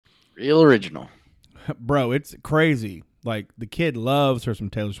Real original. Bro, it's crazy. Like, the kid loves her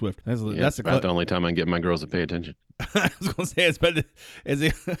some Taylor Swift. That's about the only time I can get my girls to pay attention. I was going to say, it's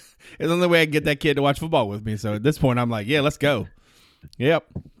the only way I can get that kid to watch football with me. So at this point, I'm like, yeah, let's go. Yep.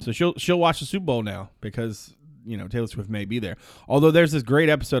 So she'll watch the Super Bowl now because, Taylor Swift may be there. Although there's this great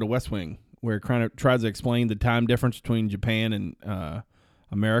episode of West Wing where it kind of tries to explain the time difference between Japan and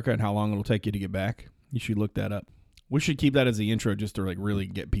America and how long it'll take you to get back. You should look that up. We should keep that as the intro just to like really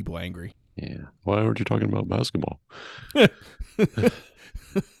get people angry. Yeah. Why aren't you talking about basketball?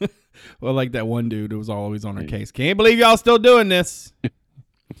 Well, like that one dude who was always on our case. Can't believe y'all still doing this.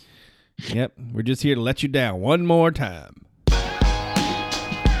 Yep. We're just here to let you down one more time.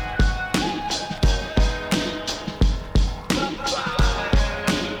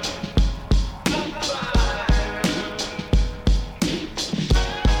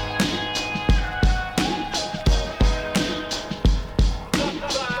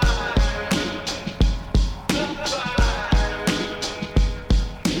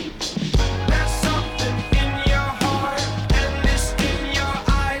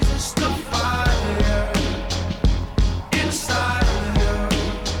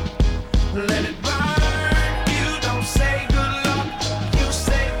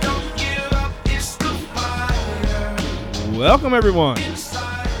 Welcome, everyone,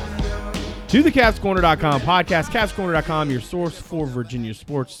 to the CavsCorner.com podcast. CavsCorner.com, your source for Virginia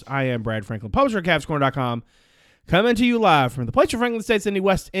sports. I am Brad Franklin, publisher of CavsCorner.com, coming to you live from the place of Franklin Estates in the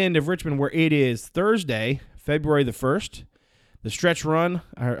west end of Richmond, where it is Thursday, February the 1st. The stretch run,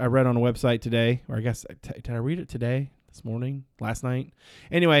 I read on a website today, or I guess, did I read it today, this morning, last night?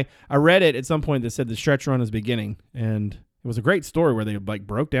 Anyway, I read it at some point that said the stretch run is beginning, and it was a great story where they like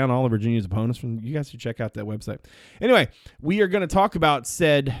broke down all of Virginia's opponents. You guys should check out that website. Anyway, we are going to talk about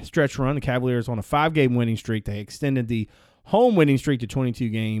said stretch run. The Cavaliers on a 5-game winning streak. They extended the home winning streak to 22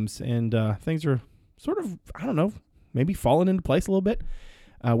 games, and things are sort of, I don't know, maybe falling into place a little bit.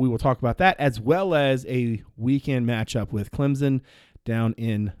 We will talk about that as well as a weekend matchup with Clemson down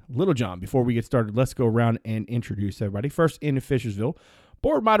in Littlejohn. Before we get started, let's go around and introduce everybody. First in Fishersville,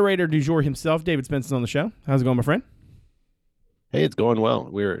 board moderator du jour himself, David Spencer on the show. How's it going, my friend? Hey, it's going well.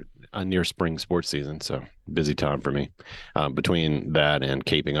 We're near spring sports season, so busy time for me. Between that and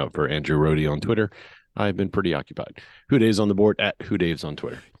caping up for Andrew Rohde on Twitter, I've been pretty occupied. Who Dave's on the board at Who Dave's on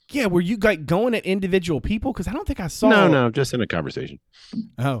Twitter. Yeah, were you like going at individual people? Because I don't think I saw. No, just in a conversation.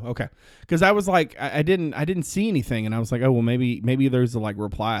 Oh, okay. Because I was like, I didn't see anything, and I was like, oh well, maybe there's like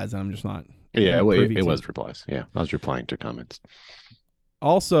replies, and I'm just not. Yeah, it was replies. Yeah, I was replying to comments.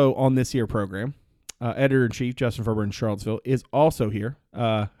 Also on this here program. Editor-in-Chief Justin Ferber in Charlottesville is also here.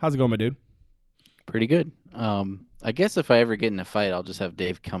 How's it going, my dude? Pretty good. I guess if I ever get in a fight, I'll just have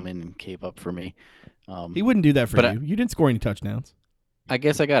Dave come in and cape up for me. He wouldn't do that for you. You didn't score any touchdowns. I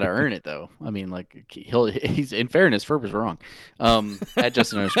guess I got to earn it, though. I mean, like, he's in fairness, Ferber's wrong. At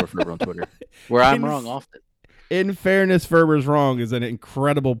Justin_Ferber on Twitter, where I'm wrong often. In fairness, Ferber's wrong is an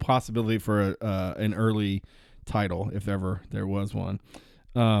incredible possibility for an early title, if ever there was one.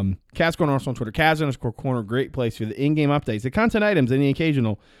 Cavs Corner also on Twitter, Cavs_Corner, great place for the in-game updates, the content items, and the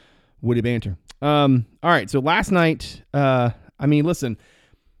occasional witty banter. All right, so last night, listen,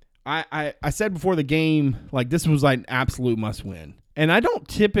 I said before the game, like, this was like an absolute must-win, and I don't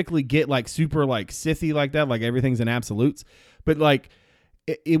typically get like super like sithy like that, like everything's in absolutes, but like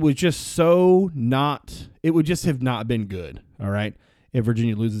it was just so not, it would just have not been good, all right, if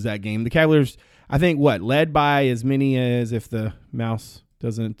Virginia loses that game. The Cavaliers, I think, led by as many as, if the mouse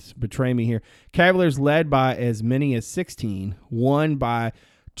doesn't betray me here, Cavaliers led by as many as 16, won by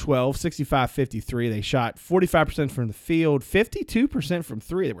 12, 65-53. They shot 45% from the field, 52% from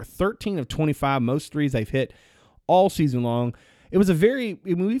three. They were 13 of 25, most threes they've hit all season long. It was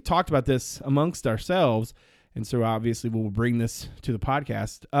we've talked about this amongst ourselves, and so obviously we'll bring this to the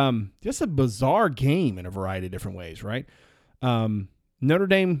podcast. Just a bizarre game in a variety of different ways, right? Notre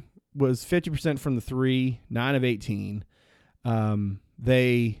Dame was 50% from the three, 9 of 18.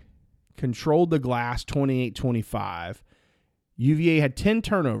 They controlled the glass 28-25. UVA had 10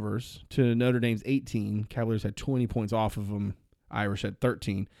 turnovers to Notre Dame's 18. Cavaliers had 20 points off of them. Irish had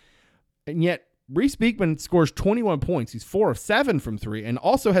 13. And yet, Reese Beekman scores 21 points. He's 4 of 7 from three and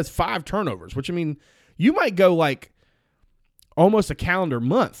also has 5 turnovers, which, I mean, you might go like almost a calendar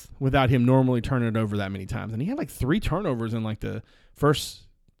month without him normally turning it over that many times. And he had like 3 turnovers in like the first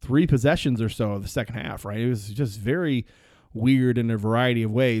 3 possessions or so of the second half, right? It was just very weird in a variety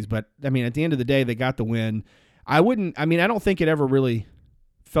of ways. But, I mean, at the end of the day, they got the win. I don't think it ever really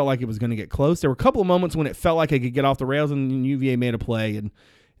felt like it was going to get close. There were a couple of moments when it felt like it could get off the rails, and UVA made a play, and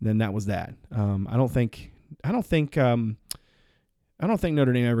then that was that. I don't think I don't think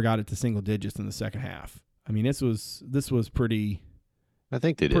Notre Dame ever got it to single digits in the second half. I mean, this was pretty. I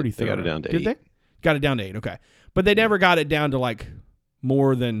think they did. Pretty They got it down to 8. Did they? Got it down to 8. Okay, but they never got it down to like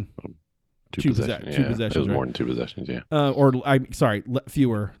more than two possessions. Two possessions. It was right? more than 2 possessions. Yeah.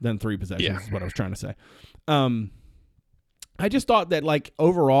 Fewer than 3 possessions Yeah. is what I was trying to say. I just thought that like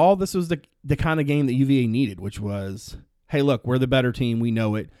overall, this was the kind of game that UVA needed, which was, hey, look, we're the better team. We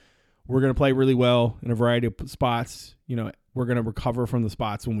know it. We're going to play really well in a variety of spots. You know, we're going to recover from the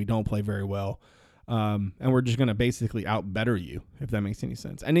spots when we don't play very well. And we're just going to basically out better you, if that makes any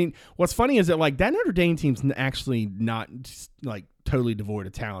sense. I mean, what's funny is that like that Notre Dame team's actually not just, like totally devoid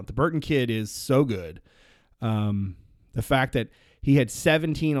of talent. The Burton kid is so good. The fact that he had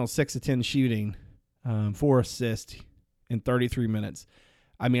 17 on 6 of 10 shooting, 4 assists in 33 minutes.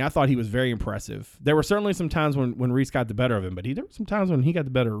 I mean, I thought he was very impressive. There were certainly some times when Reese got the better of him, but there were some times when he got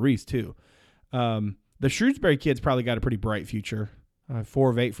the better of Reese too. The Shrewsbury kid's probably got a pretty bright future. 4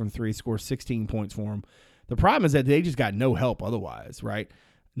 of 8 from 3, scores 16 points for him. The problem is that they just got no help otherwise, right?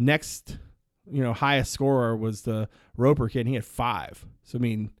 Next, highest scorer was the Roper kid, and he had 5. So, I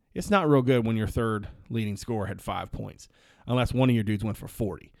mean, it's not real good when your third leading scorer had 5 points, unless one of your dudes went for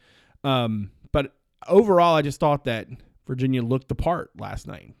 40. But overall, I just thought that Virginia looked the part last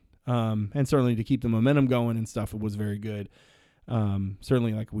night. And certainly to keep the momentum going and stuff, it was very good.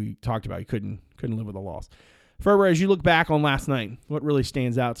 Certainly, like we talked about, you couldn't live with a loss. Ferber, as you look back on last night, what really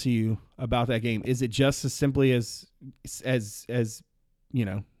stands out to you about that game? Is it just as simply as the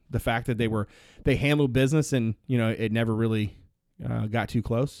fact that they handled business and it never really got too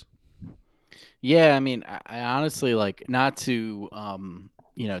close? Yeah, I mean, I honestly like not to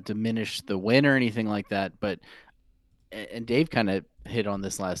diminish the win or anything like that, but and Dave kind of hit on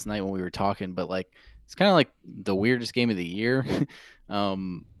this last night when we were talking, but like it's kind of like the weirdest game of the year.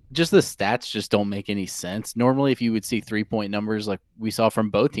 Just the stats just don't make any sense. Normally, if you would see 3-point numbers like we saw from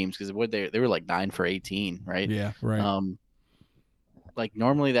both teams, because they were like 9 for 18, right? Yeah, right. Like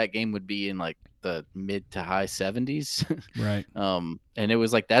normally that game would be in like the mid to high 70s, right? And it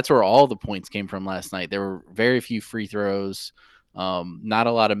was like that's where all the points came from last night. There were very few free throws, not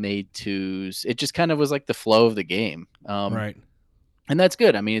a lot of made twos. It just kind of was like the flow of the game, right? And that's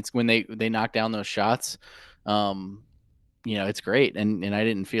good. I mean, it's when they knock down those shots. It's great. And I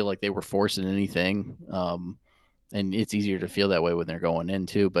didn't feel like they were forcing anything. And it's easier to feel that way when they're going in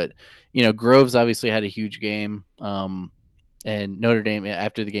too. But, Groves obviously had a huge game. And Notre Dame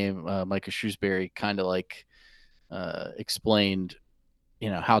after the game, Micah Shrewsbury kind of like explained,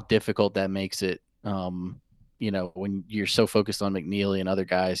 how difficult that makes it. When you're so focused on McNeely and other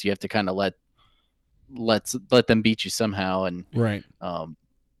guys, you have to kind of let them beat you somehow. And right.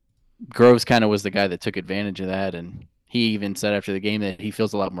 Groves kind of was the guy that took advantage of that. And he even said after the game that he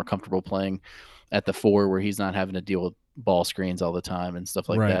feels a lot more comfortable playing at the 4 where he's not having to deal with ball screens all the time and stuff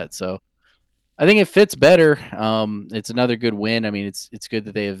like that. So I think it fits better. It's another good win. I mean, it's good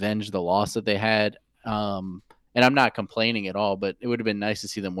that they avenged the loss that they had. And I'm not complaining at all, but it would have been nice to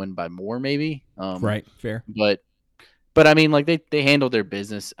see them win by more maybe. Right. Fair. But I mean, like they handled their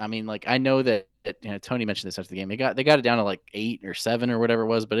business. I mean, like I know that Tony mentioned this after the game. They got it down to like 8 or 7 or whatever it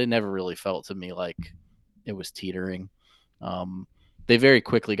was, but it never really felt to me like it was teetering. They very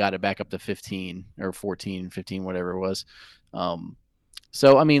quickly got it back up to 15 or 14, 15, whatever it was.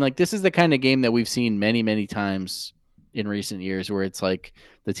 So, I mean, like this is the kind of game that we've seen many, many times in recent years where it's like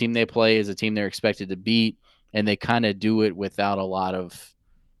the team they play is a team they're expected to beat, and they kind of do it without a lot of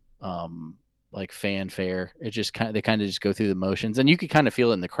like fanfare. It just they kind of just go through the motions, and you could kind of feel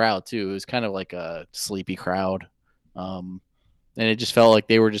it in the crowd too. It was kind of like a sleepy crowd. And it just felt like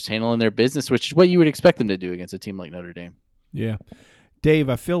they were just handling their business, which is what you would expect them to do against a team like Notre Dame. Yeah. Dave,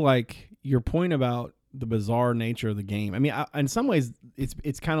 I feel like your point about the bizarre nature of the game. I mean, in some ways,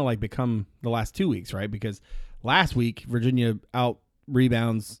 it's kind of like become the last 2 weeks, right? Because last week, Virginia out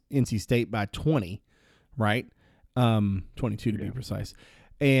rebounds NC State by 20, right? 22 to be precise.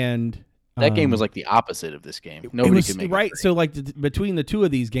 And that game was like the opposite of this game. Nobody could make it right. So like between the two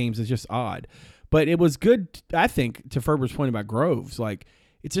of these games, it's just odd. But it was good, I think, to Ferber's point about Groves. Like,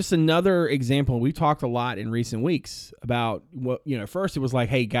 it's just another example. We talked a lot in recent weeks about what, first it was like,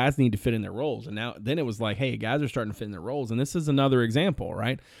 hey, guys need to fit in their roles. And then it was like, hey, guys are starting to fit in their roles. And this is another example,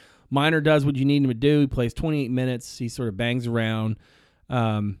 right? Minor does what you need him to do. He plays 28 minutes. He sort of bangs around,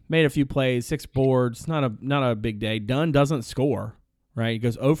 made a few plays, 6 boards, not a big day. Dunn doesn't score, right? He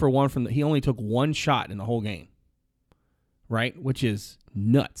goes 0 for 1 he only took 1 shot in the whole game, right? Which is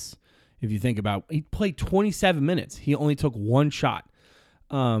nuts. If you think about it. He played 27 minutes. He only took 1 shot.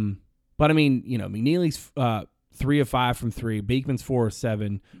 But I mean, McNeely's 3 of 5 from 3, Beekman's 4 of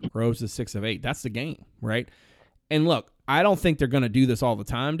 7, Groves is 6 of 8. That's the game, right? And look, I don't think they're going to do this all the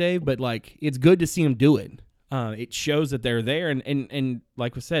time, Dave, but like it's good to see them do it. It shows that they're there, and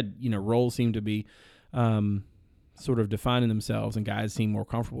like we said, roles seem to be sort of defining themselves, and guys seem more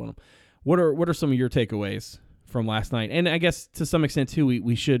comfortable in them. What are some of your takeaways from last night? And I guess to some extent too,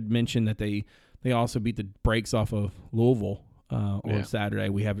 we should mention that they also beat the brakes off of Louisville on Saturday.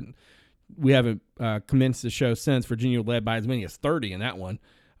 We haven't commenced the show since. Virginia led by as many as 30 in that one.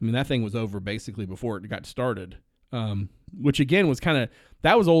 I mean, that thing was over basically before it got started. Which again was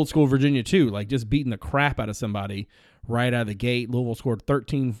that was old school Virginia too, like just beating the crap out of somebody right out of the gate. Louisville scored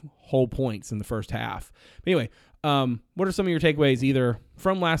 13 whole points in the first half. But anyway, what are some of your takeaways either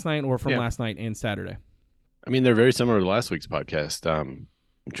from last night or from last night and Saturday? I mean, they're very similar to last week's podcast.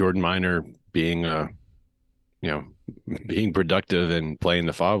 Jordan Minor being productive and playing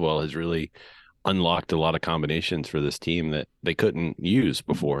the five well has really unlocked a lot of combinations for this team that they couldn't use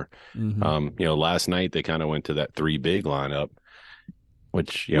before. Mm-hmm. Last night they kind of went to that 3 big lineup,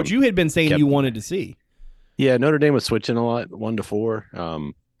 which you had been saying you wanted to see. Yeah, Notre Dame was switching a lot, 1 to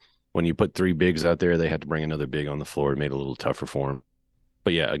 4. When you put 3 bigs out there, they had to bring another big on the floor. It made it a little tougher for them.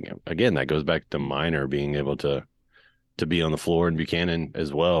 But yeah, again, that goes back to Minor being able to be on the floor, and Buchanan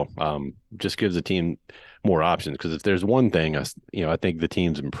as well. Just gives the team more options, because if there's one thing, I think the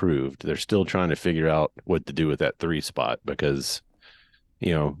team's improved. They're still trying to figure out what to do with that 3 spot, because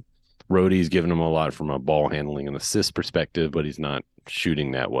Rhodey's giving them a lot from a ball handling and assist perspective, but he's not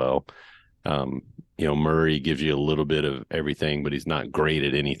shooting that well. Murray gives you a little bit of everything, but he's not great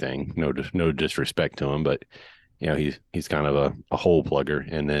at anything. No disrespect to him, but he's kind of a hole plugger.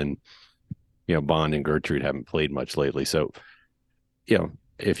 And then Bond and Gertrude haven't played much lately, so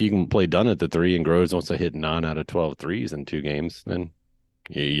if you can play Dunn at the 3 and Groves wants to hit 9 out of 12 threes in 2 games, then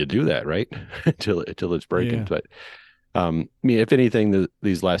you do that, right? until it's breaking. Yeah. But if anything,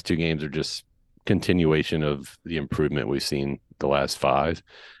 these last 2 games are just continuation of the improvement we've seen the last 5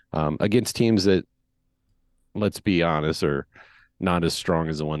 against teams that, let's be honest, are not as strong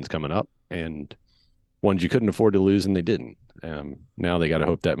as the ones coming up, and ones you couldn't afford to lose, and they didn't. Now they got to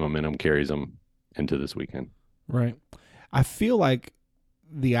hope that momentum carries them into this weekend. Right. I feel like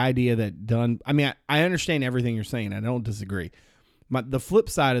the idea that Dunn, I mean, I understand everything you're saying. I don't disagree. The flip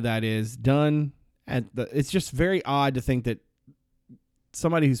side of that is Dunn, it's just very odd to think that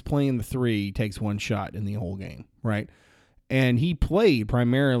somebody who's playing the 3 takes 1 shot in the whole game, right? And he played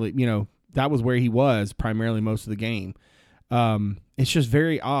primarily, that was where he was primarily most of the game. It's just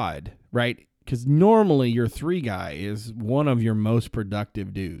very odd, right? Because normally your 3 guy is one of your most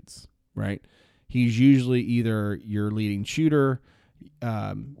productive dudes, right? He's usually either your leading shooter,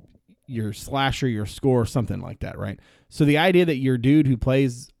 your slasher, your scorer, something like that, right? So the idea that your dude who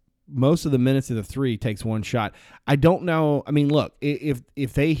plays most of the minutes of the 3 takes 1 shot, I don't know. I mean, look,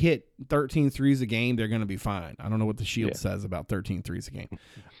 if they hit 13 threes a game, they're going to be fine. I don't know what the Shield says about 13 threes a game.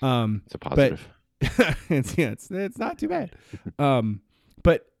 It's a positive. But it's not too bad.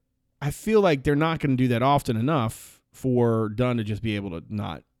 But I feel like they're not going to do that often enough for Dunn to just be able to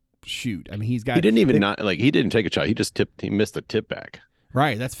not shoot. I mean, he didn't take a shot. He missed a tip back.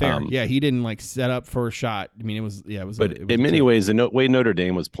 Right, that's fair. He didn't set up for a shot. I mean, it was. But in many ways, the way Notre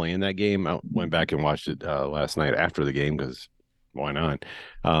Dame was playing that game, I went back and watched it last night after the game, because why not?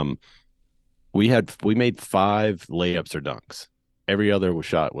 We made 5 layups or dunks. Every other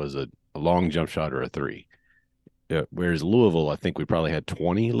shot was a long jump shot or a 3. Whereas Louisville, I think we probably had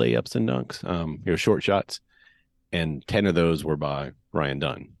 20 layups and dunks, short shots, and 10 of those were by Ryan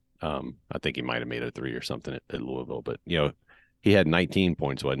Dunn. I think he might have made a 3 or something at Louisville, but he had 19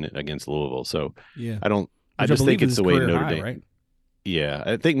 points, wasn't it, against Louisville? So yeah, I just think it's the way Notre Dame. Right? Yeah,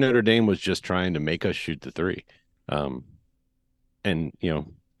 I think Notre Dame was just trying to make us shoot the 3, and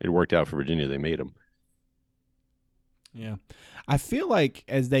it worked out for Virginia. They made them. Yeah, I feel like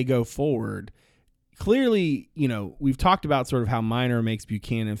as they go forward, clearly, we've talked about sort of how Minor makes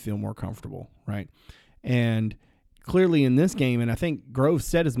Buchanan feel more comfortable, right? And clearly in this game, and I think Grove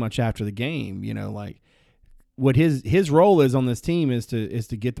said as much after the game, what his role is on this team is to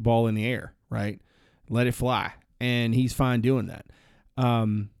get the ball in the air, right? Let it fly. And he's fine doing that.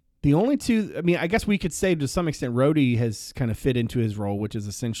 The only 2, I mean, I guess we could say to some extent Rhodey has kind of fit into his role, which is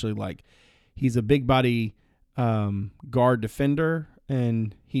essentially he's a big body guard defender,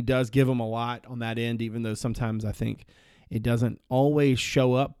 and he does give him a lot on that end, even though sometimes I think it doesn't always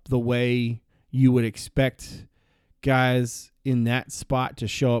show up the way you would expect guys in that spot to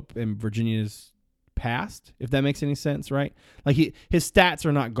show up in Virginia's past, if that makes any sense, right? Like his stats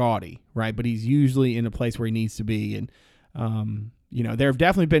are not gaudy, right? But he's usually in a place where he needs to be. And, there have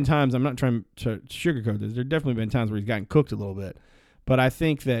definitely been times, I'm not trying to sugarcoat this, there have definitely been times where he's gotten cooked a little bit. But I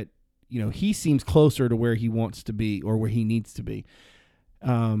think that, he seems closer to where he wants to be or where he needs to be.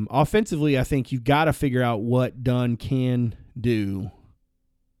 Offensively, I think you've got to figure out what Dunn can do.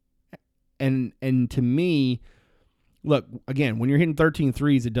 And to me, look, again, when you're hitting 13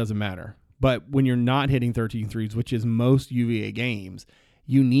 threes, it doesn't matter. But when you're not hitting 13 threes, which is most UVA games,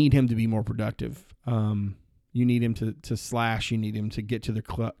 you need him to be more productive. You need him to slash. You need him to get to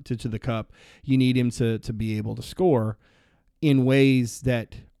the cup. You need him to be able to score in ways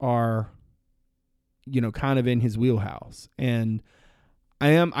that are, kind of in his wheelhouse. And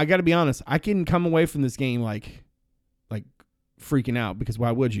I got to be honest, I can come away from this game like freaking out, because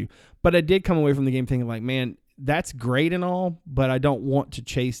why would you? But I did come away from the game thinking like, man, that's great and all, but I don't want to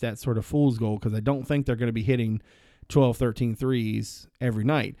chase that sort of fool's goal, because I don't think they're going to be hitting 12, 13 threes every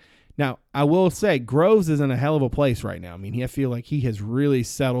night. Now, I will say Groves is in a hell of a place right now. I mean, I feel like he has really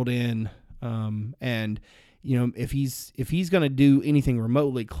settled in, and if he's going to do anything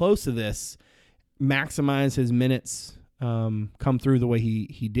remotely close to this, maximize his minutes, come through the way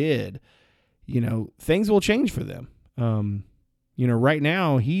he did, things will change for them. Right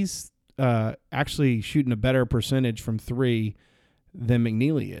now he's actually shooting a better percentage from three than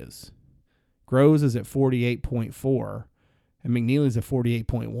McNeely is. Groves is at 48.4 and McNeely's at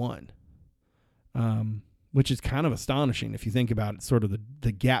 48.1, which is kind of astonishing if you think about it, sort of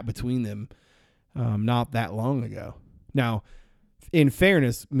the gap between them not that long ago. Now, in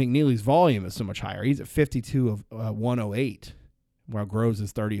fairness, McNeely's volume is so much higher. He's at 52 of 108, while Groves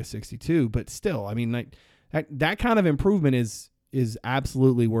is 30 of 62. But still, I mean, that kind of improvement is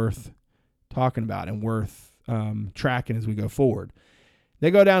absolutely worth talking about and worth tracking as we go forward. They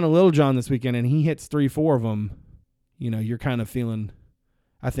go down to Littlejohn this weekend, and he hits 3-4 of them. You're kind of feeling,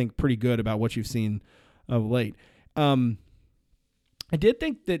 I think, pretty good about what you've seen of late. I did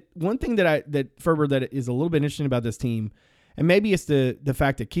think that one thing that Ferber, that is a little bit interesting about this team, and maybe it's the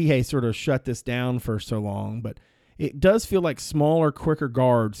fact that Kihei sort of shut this down for so long, but it does feel like smaller, quicker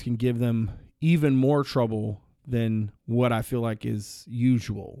guards can give them even more trouble than what I feel like is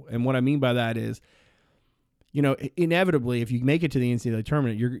usual. And what I mean by that is, inevitably, if you make it to the NCAA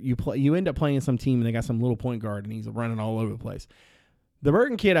tournament, you end up playing some team and they got some little point guard and he's running all over the place. The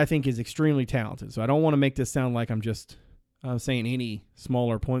Burton kid, I think, is extremely talented. So I don't want to make this sound like I'm just saying any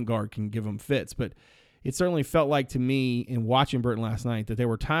smaller point guard can give him fits, but it certainly felt like to me in watching Burton last night that there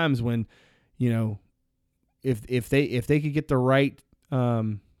were times when, if they could get the right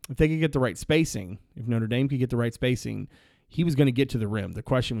spacing, if Notre Dame could get the right spacing, he was going to get to the rim. The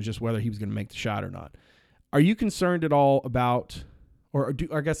question was just whether he was going to make the shot or not. Are you concerned at all about,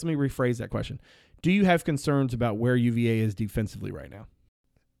 I guess let me rephrase that question. Do you have concerns about where UVA is defensively right now?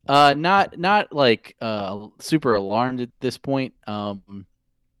 Not like super alarmed at this point.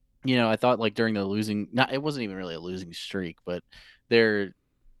 I thought like during the it wasn't even really a losing streak, but their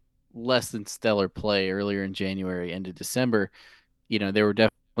less than stellar play earlier in January into December, there were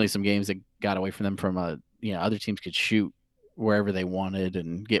definitely some games that got away from them from other teams could shoot wherever they wanted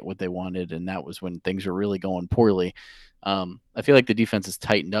and get what they wanted, and that was when things were really going poorly. I feel like the defense has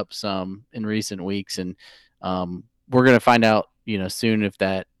tightened up some in recent weeks, and we're going to find out, soon if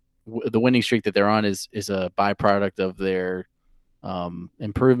the winning streak that they're on is a byproduct of their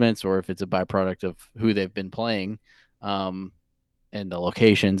improvements, or if it's a byproduct of who they've been playing, and the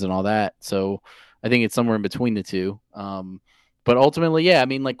locations and all that. So I think it's somewhere in between the two. But ultimately, yeah, I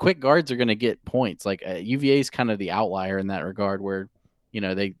mean, like quick guards are going to get points. Like UVA is kind of the outlier in that regard, where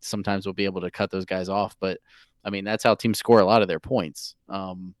they sometimes will be able to cut those guys off. But I mean, that's how teams score a lot of their points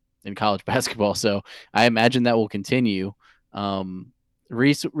in college basketball. So I imagine that will continue.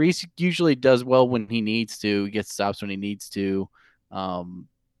 Reese usually does well when he needs to. He gets stops when he needs to.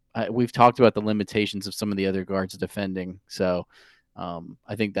 We've talked about the limitations of some of the other guards defending. So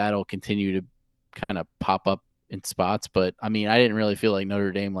I think that'll continue to kind of pop up in spots. But I mean, I didn't really feel like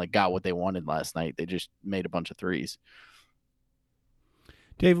Notre Dame got what they wanted last night. They just made a bunch of threes.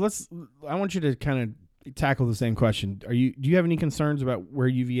 Dave, I want you to kind of tackle the same question. Do you have any concerns about where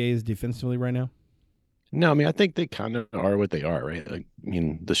UVA is defensively right now? No, I mean, I think they kind of are what they are, right? Like, I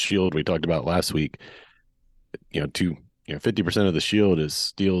mean, the shield we talked about last week, 50% of the shield is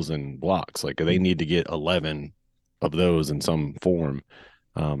steals and blocks. Like they need to get 11 of those in some form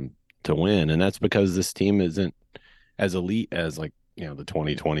to win. And that's because this team isn't as elite as the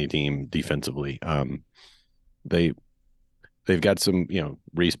 2020 team defensively. They've got some,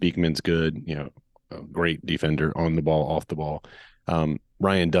 Reese Beekman's good, a great defender on the ball, off the ball.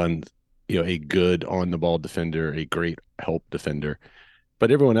 Ryan Dunn, a good on the ball defender, a great help defender,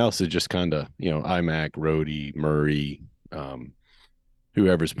 but everyone else is just kind of, IMAC, Rhodey, Murray,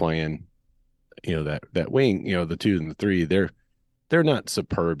 whoever's playing, that wing, the 2 and the 3, they're they're not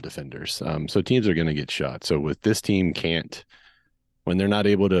superb defenders. So teams are going to get shot. So with this team when they're not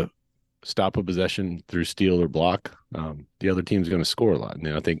able to stop a possession through steal or block, the other team's going to score a lot. And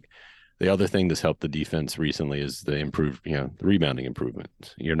I think the other thing that's helped the defense recently is the improved, the rebounding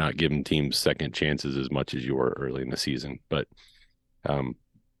improvement. You're not giving teams second chances as much as you were early in the season. But,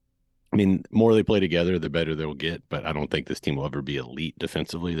 more they play together, the better they'll get. But I don't think this team will ever be elite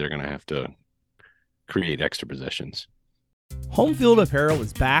defensively. They're going to have to create extra possessions. Home Field Apparel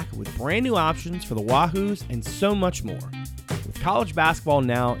is back with brand new options for the Wahoos and so much more. With college basketball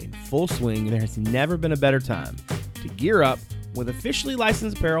now in full swing, there has never been a better time to gear up with officially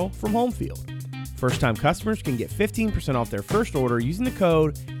licensed apparel from Home Field. First-time customers can get 15% off their first order using the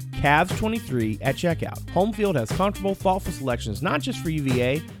code CAVS23 at checkout. Home Field has comfortable, thoughtful selections not just for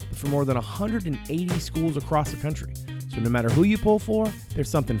UVA, but for more than 180 schools across the country. So no matter who you pull for, there's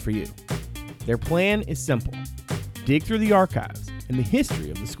something for you. Their plan is simple. Dig through the archives and the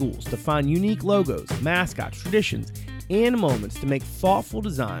history of the schools to find unique logos, mascots, traditions, and moments to make thoughtful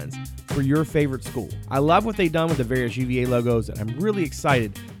designs for your favorite school. I love what they've done with the various UVA logos, and I'm really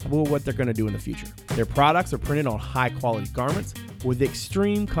excited about what they're going to do in the future. Their products are printed on high-quality garments with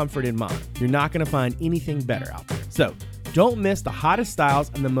extreme comfort in mind. You're not going to find anything better out there. So, don't miss the hottest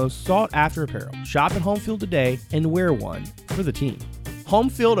styles and the most sought-after apparel. Shop at Home Field today and wear one for the team.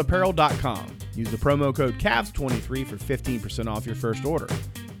 HomeFieldApparel.com. Use the promo code CAVS23 for 15% off your first order.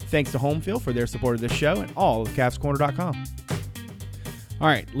 Thanks to Home Field for their support of this show and all of CavsCorner.com. All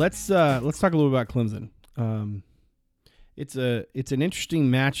right, let's talk a little bit about Clemson. It's an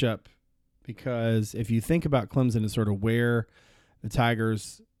interesting matchup because if you think about Clemson and sort of where the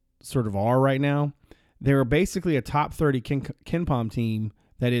Tigers sort of are right now, they're basically a top 30 KenPom team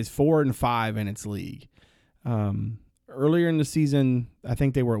that is 4-5 in its league. Earlier in the season, I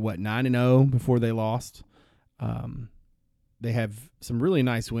think they were at 9-0 before they lost. They have some really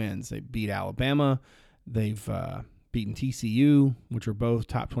nice wins. They beat Alabama. They've beaten TCU, which are both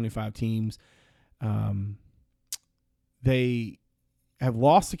top 25 teams. They have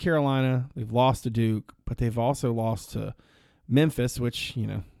lost to Carolina. They've lost to Duke, but they've also lost to Memphis, which,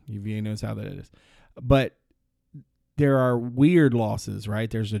 UVA knows how that is. But there are weird losses,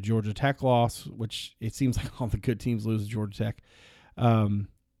 right? There's a Georgia Tech loss, which it seems like all the good teams lose to Georgia Tech.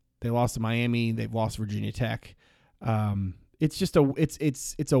 They lost to Miami. They've lost Virginia Tech. It's just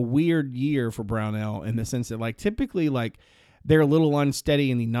it's a weird year for Brownell in the sense that typically they're a little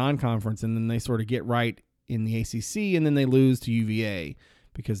unsteady in the non-conference, and then they sort of get right in the ACC, and then they lose to UVA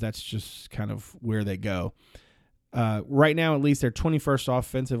because that's just kind of where they go. Right now, at least they're 21st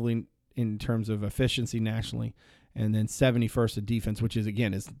offensively in terms of efficiency nationally, and then 71st in defense, which is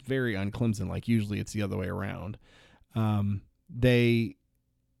very un-Clemson. Usually it's the other way around.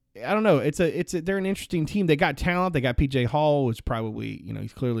 I don't know. They're an interesting team. They got talent. They got PJ Hall, which probably,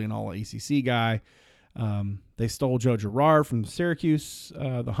 he's clearly an all ACC guy. They stole Joe Girard from Syracuse.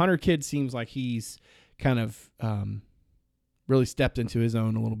 The Hunter kid seems like he's kind of really stepped into his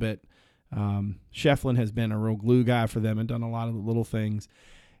own a little bit. Shefflin has been a real glue guy for them and done a lot of the little things.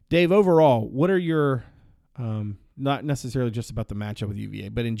 Dave, overall, what are your not necessarily just about the matchup with UVA,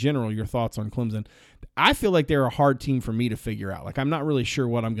 but in general, your thoughts on Clemson? I feel like they're a hard team for me to figure out. I'm not really sure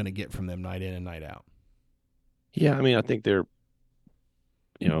what I'm going to get from them night in and night out. Yeah, I think they're,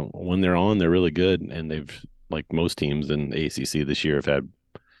 when they're on, they're really good, and they've, like most teams in the ACC this year, have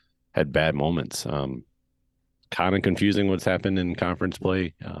had bad moments. Kind of confusing what's happened in conference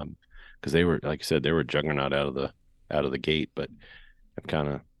play, because they were, like you said, they were a juggernaut out of the gate, but have kind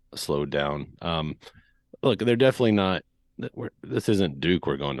of slowed down. Look, they're definitely not. This isn't Duke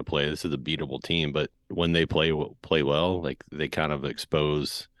we're going to play. This is a beatable team. But when they play well, they kind of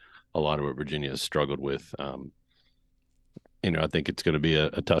expose a lot of what Virginia has struggled with. I think it's going to be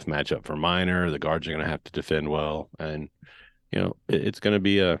a tough matchup for Minor. The guards are going to have to defend well, and it's going to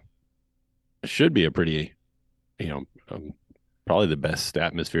be should be a pretty, probably the best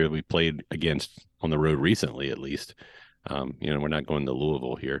atmosphere that we played against on the road recently, at least. We're not going to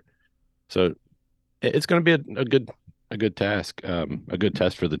Louisville here, so it's going to be a good task, a good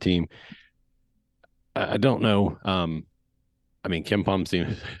test for the team. I don't know.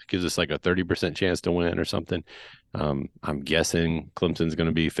 KenPom gives us a 30% chance to win or something. I'm guessing Clemson's going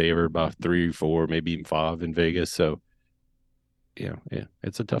to be favored by 3, 4, maybe even 5 in Vegas. So, yeah,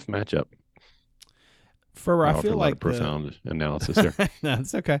 it's a tough matchup. I feel like profound analysis there. No,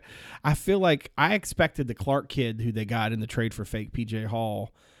 it's okay. I feel like I expected the Clark kid who they got in the trade for fake PJ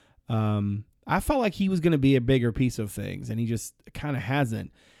Hall. I felt like he was going to be a bigger piece of things, and he just kind of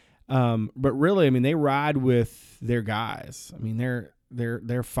hasn't. But really, they ride with their guys.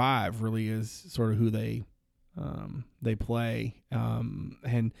 Their 5 really is sort of who they they play.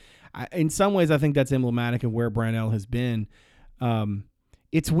 And in some ways, I think that's emblematic of where Brownell has been.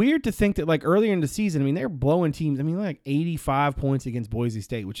 It's weird to think that like earlier in the season, I mean, they're blowing teams. I mean, like 85 points against Boise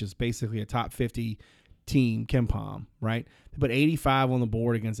State, which is basically a top 50 team, KenPom, right? They put 85 on the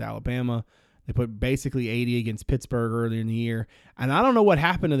board against Alabama. They put basically 80 against Pittsburgh earlier in the year. And I don't know what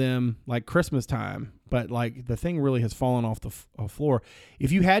happened to them like Christmas time, but like the thing really has fallen off the floor.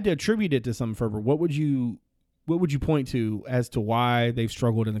 If you had to attribute it to something, Ferber, what would you point to as to why they've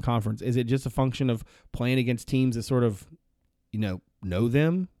struggled in the conference? Is it just a function of playing against teams that sort of, know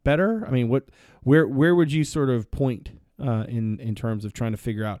them better? I mean, where would you sort of point in terms of trying to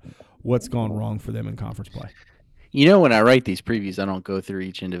figure out what's gone wrong for them in conference play? When I write these previews, I don't go through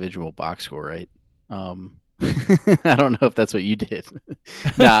each individual box score, right? I don't know if that's what you did.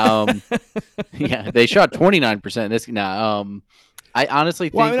 Yeah, they shot 29%. This I honestly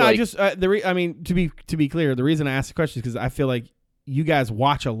think. Well, to be clear, the reason I asked the question is because I feel like you guys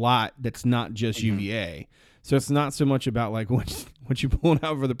watch a lot that's not just UVA. So it's not so much about like what you pulling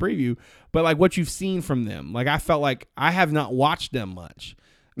out for the preview, but like what you've seen from them. Like I felt like I have not watched them much.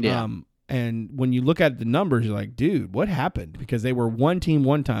 Yeah. And when you look at the numbers, you're like, dude, what happened? Because they were one team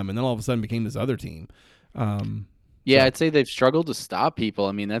one time, and then all of a sudden became this other team. I'd say they've struggled to stop people.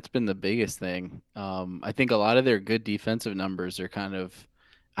 I mean, that's been the biggest thing. I think a lot of their good defensive numbers are kind of.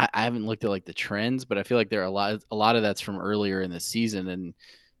 I haven't looked at like the trends, but I feel like there are a lot of that's from earlier in the season, and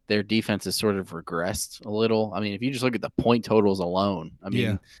their defense has sort of regressed a little. I mean, if you just look at the point totals alone,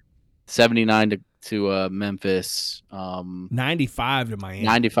 79 to Memphis, 95 to Miami,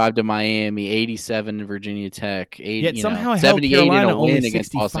 95 to Miami, 87 to Virginia Tech, 80, somehow 78 Carolina in a win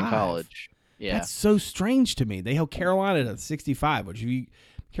against Boston College. Yeah, that's so strange to me. They held Carolina to 65, which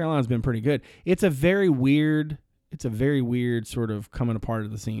Carolina's been pretty good. It's a very weird sort of coming apart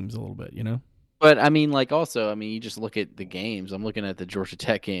at the seams a little bit, But I mean, you just look at the games. I'm looking at the Georgia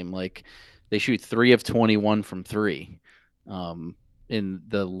Tech game. Like, they shoot 3 of 21 from 3. In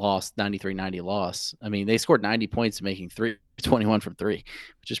the loss, 93-90 loss. I mean, they scored 90 points making 3 of 21 from 3,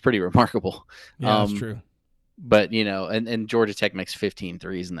 which is pretty remarkable. Yeah, that's true. But, and Georgia Tech makes 15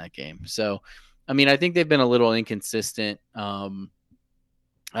 threes in that game. So, I mean, I think they've been a little inconsistent.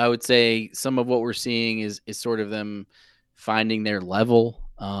 I would say some of what we're seeing is sort of them finding their level.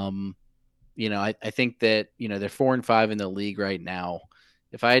 I think that, they're 4-5 in the league right now.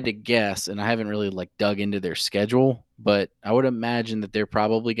 If I had to guess, and I haven't really like dug into their schedule, but I would imagine that they're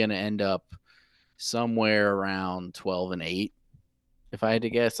probably going to end up somewhere around 12-8. If I had to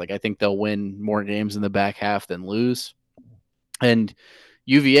guess, like I think they'll win more games in the back half than lose. And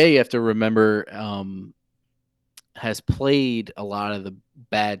UVA, you have to remember, has played a lot of the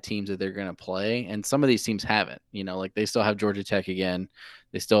bad teams that they're going to play, and some of these teams haven't. Like they still have Georgia Tech again,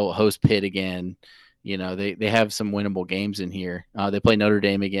 they still host Pitt again. They have some winnable games in here. They play Notre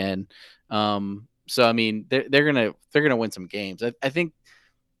Dame again. So I mean, they're gonna win some games. I think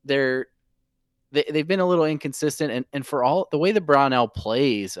they've been a little inconsistent, and for all the way the Brownell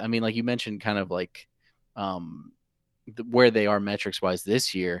plays, I mean, like you mentioned, kind of like where they are metrics wise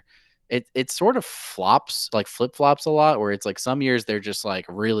this year. It sort of flip flops a lot, where it's like some years they're just like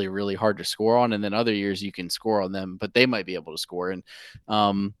really, really hard to score on, and then other years you can score on them, but they might be able to score. And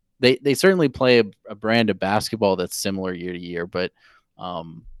they certainly play a brand of basketball that's similar year to year, but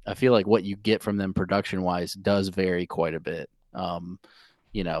I feel like what you get from them production wise does vary quite a bit.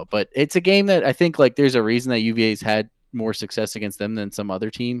 But it's a game that I think like there's a reason that UVA's had more success against them than some other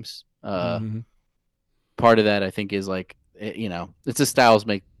teams. Part of that I think is like, it's a styles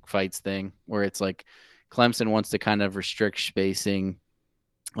make fights thing where it's like Clemson wants to kind of restrict spacing.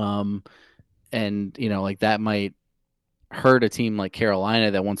 And like that might hurt a team like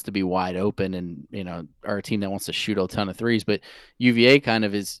Carolina that wants to be wide open and, or a team that wants to shoot a ton of threes, but UVA kind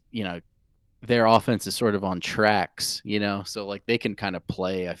of is, their offense is sort of on tracks, so like they can kind of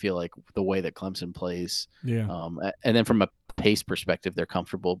play, I feel like the way that Clemson plays. Yeah. And then from a pace perspective, they're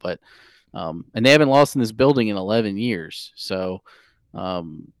comfortable, but, and they haven't lost in this building in 11 years. So, I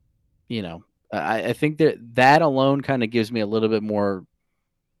think that alone kind of gives me a little bit more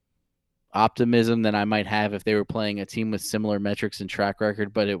optimism than I might have if they were playing a team with similar metrics and track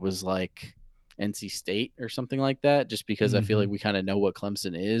record, but it was like NC State or something like that, just because I feel like we kind of know what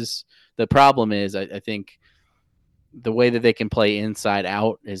Clemson is. The problem is I think the way that they can play inside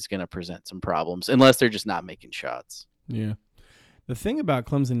out is going to present some problems unless they're just not making shots. Yeah. The thing about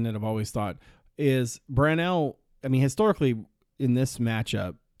Clemson that I've always thought is Brownell, I mean, historically in this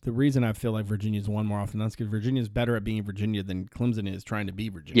matchup, the reason I feel like Virginia's won more often that's because Virginia's better at being Virginia than Clemson is trying to be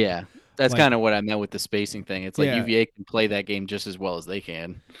Virginia. Yeah, that's kind of what I meant with the spacing thing. It's like UVA can play that game just as well as they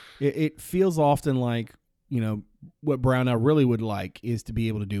can. It feels often like what Brownell really would like is to be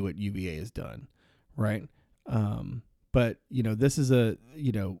able to do what UVA has done, right? But this is a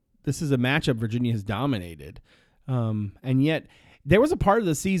matchup Virginia has dominated, and yet there was a part of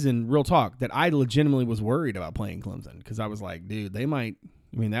the season, real talk, that I legitimately was worried about playing Clemson because I was like, dude, they might.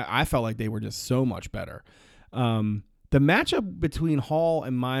 I mean, I felt like they were just so much better. The matchup between Hall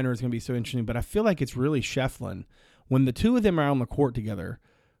and Minor is going to be so interesting, but I feel like it's really Schieffelin. When the two of them are on the court together,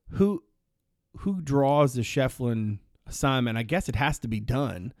 who draws the Schieffelin assignment? I guess it has to be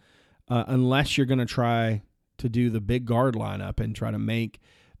done, unless you're going to try to do the big guard lineup and try to make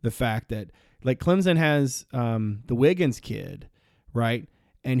the fact that, like, Clemson has the Wiggins kid, right?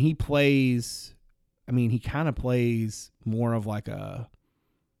 And he plays, he kind of plays more of like I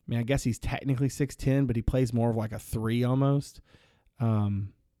guess he's technically 6'10", but he plays more of like a 3 almost.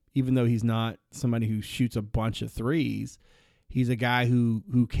 Even though he's not somebody who shoots a bunch of threes, he's a guy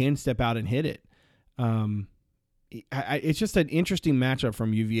who can step out and hit it. It's just an interesting matchup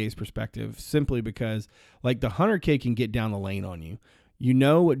from UVA's perspective, simply because, like, the Hunter kid can get down the lane on you. You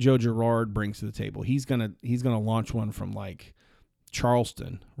know what Joe Girard brings to the table. He's gonna launch one from like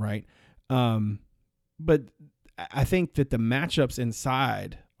Charleston, right? But I think that the matchups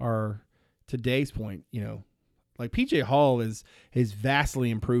inside are, to Dave's point, like PJ Hall is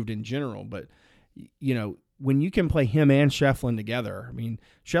vastly improved in general, but when you can play him and Schieffelin together,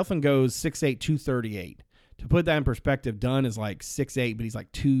 Schieffelin goes 6'8", 238. To put that in perspective, Dunn is like 6'8", but he's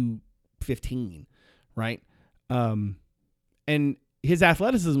like 215, right? And his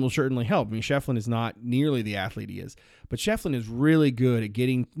athleticism will certainly help. Schieffelin is not nearly the athlete he is, but Schieffelin is really good at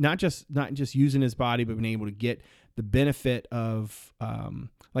getting not just using his body, but being able to get the benefit of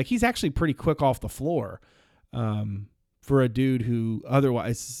he's actually pretty quick off the floor for a dude who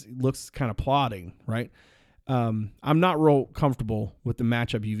otherwise looks kind of plodding, right? I'm not real comfortable with the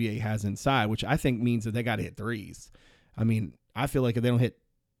matchup UVA has inside, which I think means that they got to hit threes. I feel like if they don't hit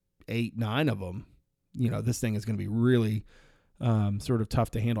 8, 9 of them, this thing is going to be really sort of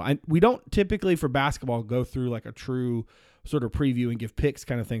tough to handle. We don't typically for basketball go through like a true sort of preview and give picks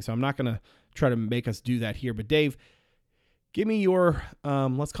kind of thing, so I'm not going to try to make us do that here. But Dave, give me your,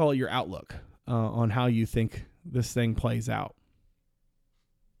 let's call it your outlook on how you think this thing plays out.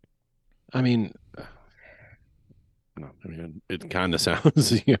 It kind of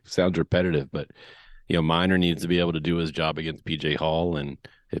sounds repetitive, but Minor needs to be able to do his job against PJ Hall, and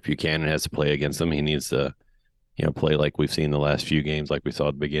if Buchanan has to play against him, he needs to play like we've seen the last few games, like we saw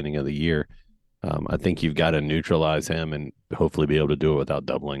at the beginning of the year. I think you've got to neutralize him and hopefully be able to do it without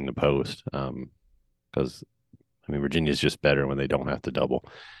doubling the post, because Virginia's just better when they don't have to double.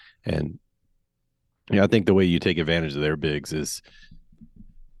 And I think the way you take advantage of their bigs is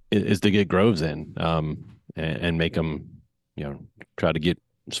to get Groves in and make them try to get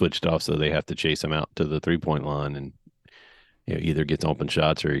switched off so they have to chase him out to the 3-point line, and either gets open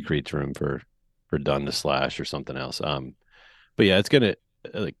shots or he creates room for Dunn to slash or something else. But yeah, it's gonna,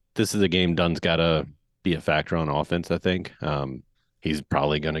 this is a game Dunn's got to be a factor on offense. I think he's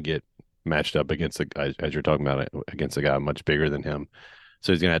probably going to get matched up against a guy, as you're talking about, against a guy much bigger than him,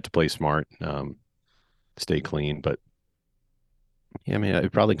 so he's going to have to play smart, stay clean. But yeah,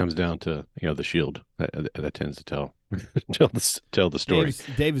 it probably comes down to the shield that tends to tell the story.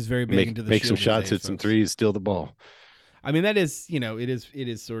 Dave is very big into the make shield some shots, hit some threes, steal the ball. That is it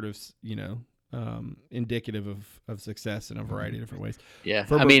is sort of indicative of success in a variety of different ways. Yeah,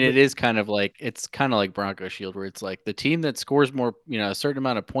 it is kind of like Bronco Shield, where it's like the team that scores more, a certain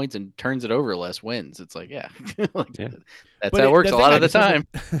amount of points and turns it over less wins. It's like, yeah, that's how it works a lot of the time.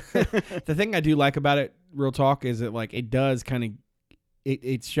 The thing I do like about it, real talk, is that like it does kind of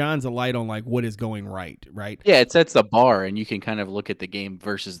it shines a light on like what is going right. Yeah, it sets the bar, and you can kind of look at the game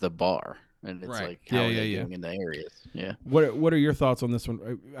versus the bar. And it's like how are they doing in the areas. Yeah. What are your thoughts on this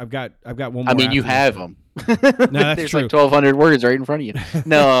one? I've got one more. You have them. No, that's There's true. like 1,200 words right in front of you.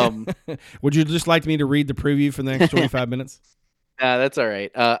 No. Would you just like me to read the preview for the next 25 minutes? Nah, that's all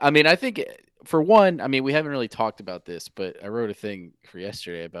right. I think for one, we haven't really talked about this, but I wrote a thing for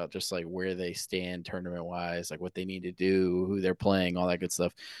yesterday about just like where they stand tournament wise, like what they need to do, who they're playing, all that good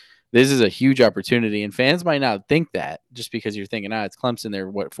stuff. This is a huge opportunity, and fans might not think that just because you're thinking, it's Clemson.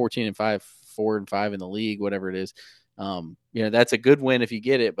 They're 14-5, 4-5 in the league, whatever it is. That's a good win if you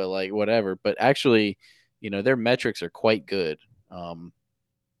get it, but like whatever. But actually, their metrics are quite good. I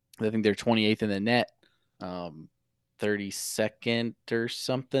think they're 28th in the net, 32nd or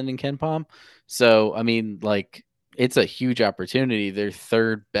something in KenPom. So it's a huge opportunity. Their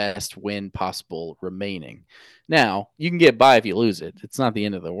third best win possible remaining. Now, you can get by if you lose it. It's not the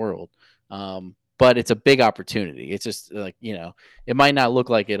end of the world. but it's a big opportunity. It's just like, it might not look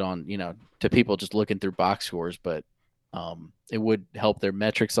like it on, to people just looking through box scores, but it would help their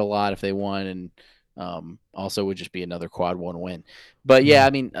metrics a lot if they won, and also would just be another quad one win. But yeah, I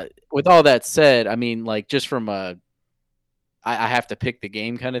mean, with all that said, I mean, like just from I have to pick the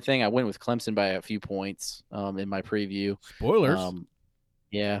game kind of thing. I went with Clemson by a few points in my preview. Spoilers.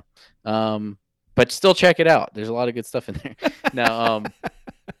 Yeah. But still check it out. There's a lot of good stuff in there. Now,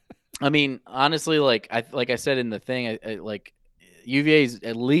 I mean, honestly, like I said in the thing, I like UVA is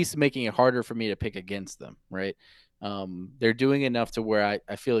at least making it harder for me to pick against them, right? They're doing enough to where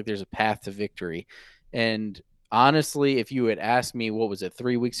I feel like there's a path to victory. And honestly, if you had asked me, what was it,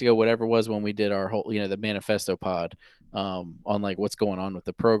 3 weeks ago, whatever it was, when we did our whole, the manifesto pod on like what's going on with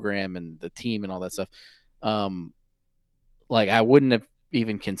the program and the team and all that stuff, like I wouldn't have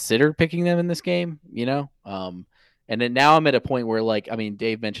even considered picking them in this game, and then now I'm at a point where, like, I mean,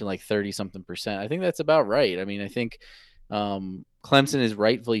 Dave mentioned like 30-something%. I think that's about right. I mean, I think Clemson is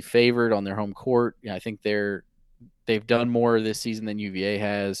rightfully favored on their home court. I think they've done more this season than UVA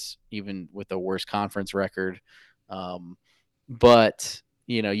has, even with the worst conference record. But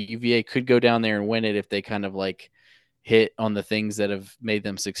UVA could go down there and win it if they kind of like hit on the things that have made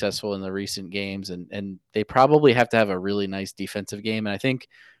them successful in the recent games, and they probably have to have a really nice defensive game. And I think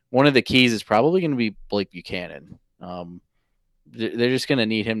one of the keys is probably going to be Blake Buchanan. They're just going to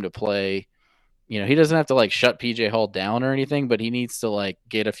need him to play. He doesn't have to like shut PJ Hall down or anything, but he needs to like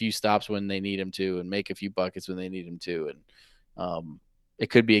get a few stops when they need him to and make a few buckets when they need him to. And it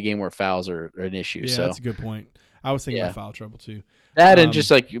could be a game where fouls are an issue. Yeah, so that's a good point. I was thinking about foul trouble too. That and just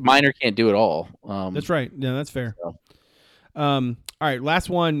like Minor can't do it all. That's right. Yeah, that's fair. So. All right, last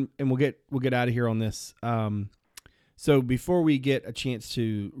one, and we'll get out of here on this. So before we get a chance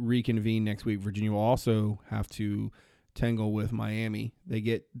to reconvene next week, Virginia will also have to tangle with Miami. They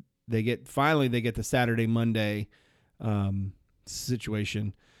get the Saturday Monday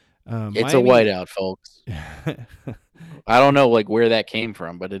situation. It's Miami, a whiteout, folks. I don't know like where that came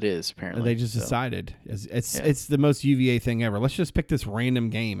from, but it is apparently. They just decided it's the most UVA thing ever. Let's just pick this random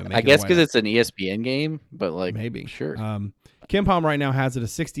game and make I guess because it's an ESPN game, but like maybe sure. KenPom right now has it a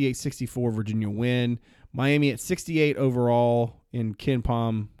 68-64 Virginia win. Miami at 68 overall in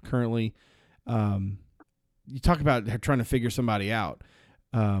KenPom currently. You talk about trying to figure somebody out.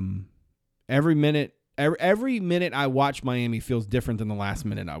 Every minute I watch Miami feels different than the last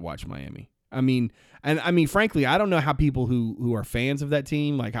minute I watch Miami. I mean, frankly, I don't know how people who are fans of that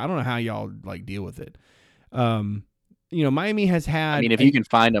team, like, I don't know how y'all like deal with it. Miami has had. I mean, if you can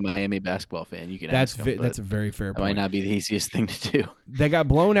find a Miami basketball fan, you can. That's a very fair point. That might not be the easiest thing to do. They got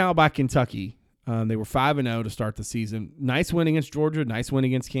blown out by Kentucky. They were 5-0 to start the season. Nice win against Georgia. Nice win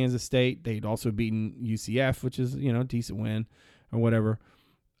against Kansas State. They'd also beaten UCF, which is a decent win or whatever.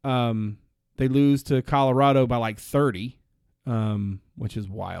 They lose to Colorado by like 30, which is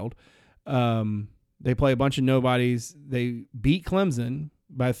wild. They play a bunch of nobodies. They beat Clemson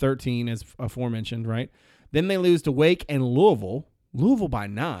by 13, as aforementioned, right? Then they lose to Wake and Louisville by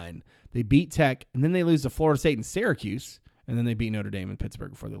 9. They beat Tech, and then they lose to Florida State and Syracuse, and then they beat Notre Dame and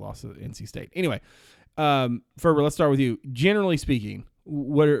Pittsburgh before they lost to NC State. Anyway, Ferber, let's start with you. Generally speaking,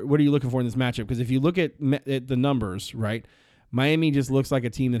 what are you looking for in this matchup? Because if you look at the numbers, right, Miami just looks like a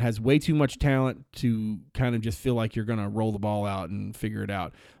team that has way too much talent to kind of just feel like you're going to roll the ball out and figure it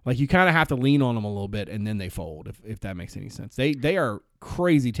out. Like, you kind of have to lean on them a little bit, and then they fold, if that makes any sense. They are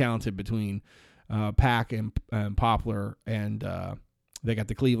crazy talented between Pack and Poplar, and they got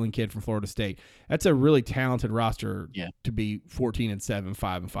the Cleveland kid from Florida State. That's a really talented roster to be 14-7,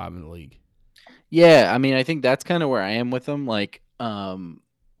 5-5 in the league. Yeah, I mean, I think that's kind of where I am with them. Like,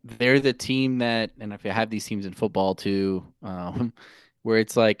 they're the team that, and if you have these teams in football too, where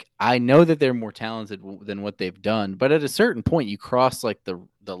it's like, I know that they're more talented than what they've done, but at a certain point you cross like the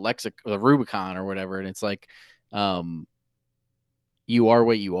Rubicon or whatever, and it's like, you are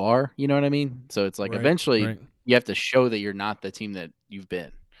what you are, you know what I mean? So it's like eventually you have to show that you're not the team that you've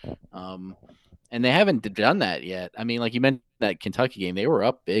been. And they haven't done that yet. I mean, like you mentioned that Kentucky game, they were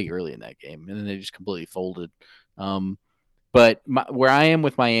up big early in that game, and then they just completely folded. But where I am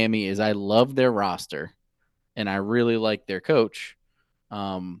with Miami is I love their roster, and I really like their coach.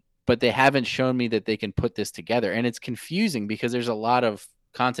 But they haven't shown me that they can put this together. And it's confusing because there's a lot of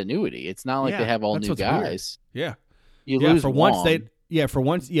continuity. It's not like they have all new guys. Weird. Yeah. You lose for Wong.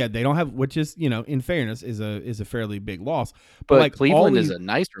 once they don't have, which is, in fairness, is a fairly big loss. But like Cleveland is a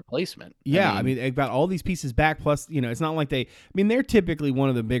nice replacement. Yeah, I mean, they've got all these pieces back. Plus, it's not like they're typically one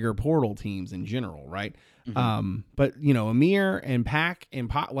of the bigger portal teams in general, right? Mm-hmm. But Amir and Pack and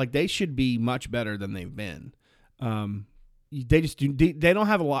Pop, like, they should be much better than they've been. they just do. They don't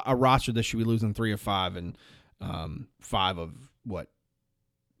have a roster that should be losing 3 of 5 and 5 of what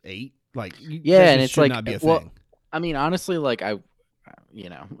 8. Like Yeah, and it's should like, not be a well, thing. I mean, honestly, like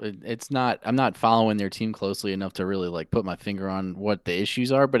it's not. I'm not following their team closely enough to really like put my finger on what the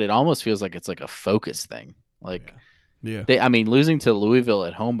issues are, but it almost feels like it's like a focus thing. Like Yeah. I mean, losing to Louisville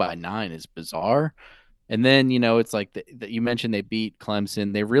at home by 9 is bizarre. And then it's like that you mentioned they beat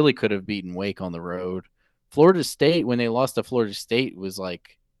Clemson. They really could have beaten Wake on the road. Florida State, when they lost to Florida State, was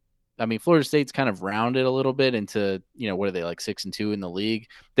like, I mean, Florida State's kind of rounded a little bit into, what are they, like 6-2 in the league?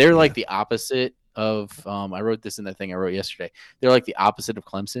 They're like the opposite of, I wrote this in the thing I wrote yesterday. They're like the opposite of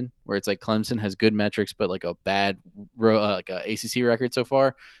Clemson, where it's like Clemson has good metrics, but like a bad, like a ACC record so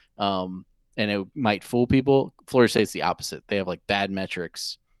far. And it might fool people. Florida State's the opposite. They have like bad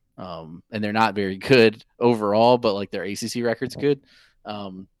metrics, and they're not very good overall, but like their ACC record's good.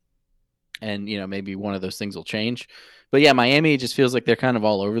 And maybe one of those things will change. But yeah, Miami just feels like they're kind of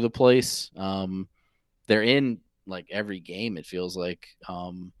all over the place. They're in like every game, it feels like.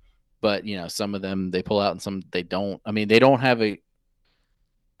 But some of them they pull out and some they don't. I mean, they don't have a.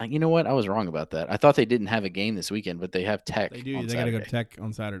 You know what? I was wrong about that. I thought they didn't have a game this weekend, but they have Tech. They do. They got to go to Tech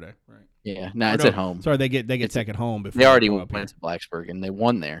on Saturday, right? Yeah, no, it's at home. Sorry, they get Tech at home before they already went to Blacksburg and they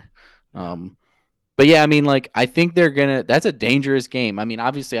won there. But yeah, I mean, like I think they're gonna. That's a dangerous game. I mean,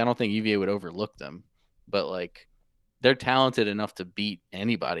 obviously, I don't think UVA would overlook them, but like they're talented enough to beat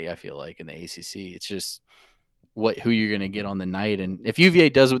anybody. I feel like in the ACC, it's just who you're gonna get on the night. And if UVA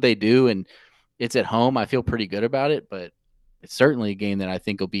does what they do and it's at home, I feel pretty good about it. But it's certainly a game that I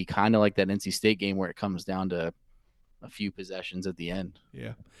think will be kind of like that NC State game where it comes down to a few possessions at the end.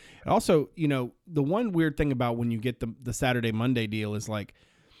 Yeah. Also, the one weird thing about when you get the Saturday Monday deal is like,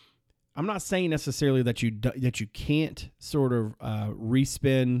 I'm not saying necessarily that you can't sort of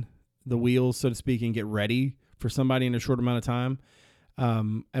respin the wheels, so to speak, and get ready for somebody in a short amount of time,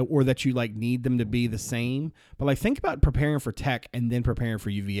 or that you like need them to be the same. But like think about preparing for Tech and then preparing for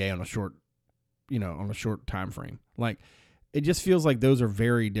UVA on a short time frame. Like it just feels like those are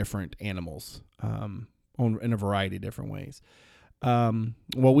very different animals in a variety of different ways. Well,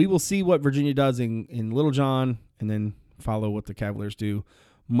 we will see what Virginia does in Littlejohn and then follow what the Cavaliers do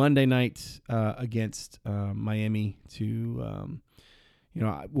Monday night against Miami.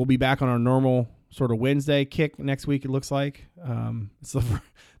 We'll be back on our normal sort of Wednesday kick next week. It looks like it's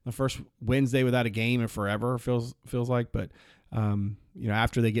the first Wednesday without a game in forever. Feels like, but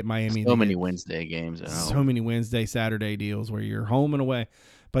after they get Miami, so many Wednesday games, so many Wednesday Saturday deals where you're home and away.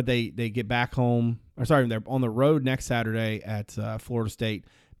 But they get back home. Or sorry, they're on the road next Saturday at Florida State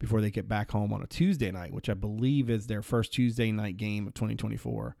before they get back home on a Tuesday night, which I believe is their first Tuesday night game of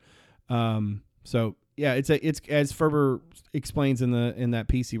 2024. So yeah, it's as Ferber explains in that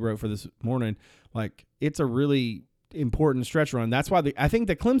piece he wrote for this morning, like it's a really important stretch run. That's why I think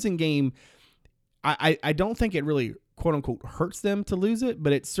the Clemson game, I don't think it really quote unquote hurts them to lose it,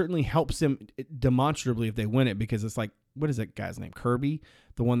 but it certainly helps them demonstrably if they win it, because it's like, what is that guy's name? Kirby,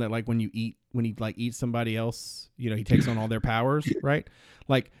 the one that like when he like eats somebody else, he takes on all their powers, right?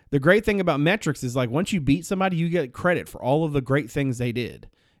 Like the great thing about metrics is like once you beat somebody, you get credit for all of the great things they did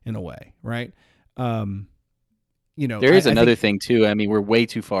in a way, right? There is another thing too. I mean, we're way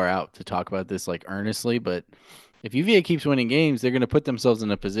too far out to talk about this like earnestly, but if UVA keeps winning games, they're going to put themselves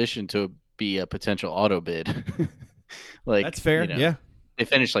in a position to be a potential auto bid. Like that's fair. Yeah, they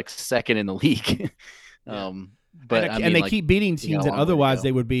finished like second in the league. But and they keep beating teams that otherwise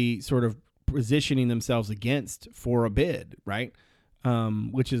they would be sort of positioning themselves against for a bid, right?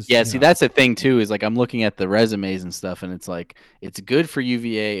 Which is see, that's the thing too. Is like I'm looking at the resumes and stuff, and it's like it's good for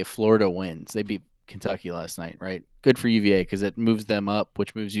UVA if Florida wins. They beat Kentucky last night, right? Good for UVA because it moves them up,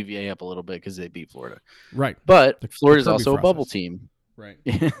 which moves UVA up a little bit because they beat Florida, right? But Florida's also a bubble team, right?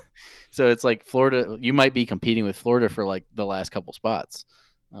 So it's like Florida, you might be competing with Florida for like the last couple spots.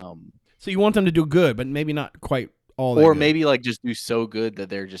 So you want them to do good, but maybe not quite all. Or maybe like just do so good that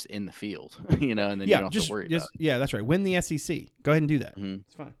they're just in the field, and then you don't have to worry about it. Yeah, that's right. Win the SEC. Go ahead and do that. Mm-hmm.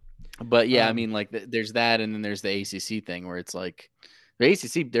 It's fine. But yeah, I mean, like there's that, and then there's the ACC thing where it's like the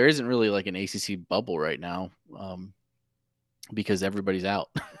ACC. There isn't really like an ACC bubble right now, because everybody's out.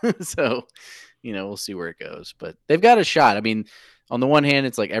 So, we'll see where it goes. But they've got a shot. I mean, on the one hand,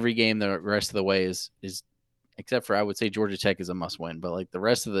 it's like every game the rest of the way is except for I would say Georgia Tech is a must win, but like the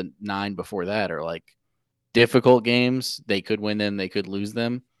rest of the 9 before that are like difficult games. They could win them, they could lose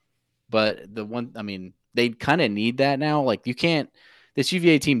them. But they kind of need that now. Like this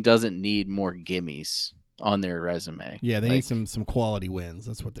UVA team doesn't need more gimmies on their resume. Yeah, they like, need some quality wins.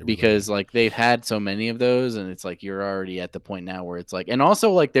 That's what they really because need. like they've had so many of those, and it's like you're already at the point now where it's like, and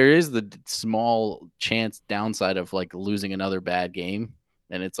also like there is the small chance downside of like losing another bad game,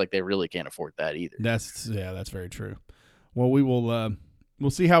 and it's like they really can't afford that either. That's very true. Well, we'll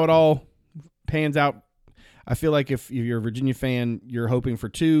see how it all pans out. I feel like if you're a Virginia fan, you're hoping for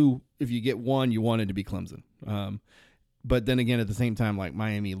 2. If you get 1, you want it to be Clemson. But then again, at the same time, like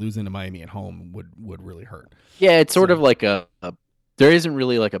Miami, losing to Miami at home would really hurt. Yeah, it's sort of like a there isn't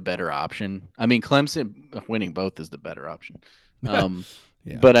really like a better option. I mean, Clemson winning both is the better option. Yeah.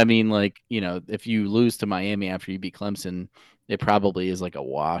 But I mean, like, if you lose to Miami after you beat Clemson, it probably is like a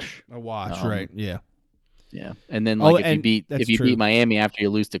wash. A wash, right? Yeah. Yeah. And then like if you true. beat Miami after you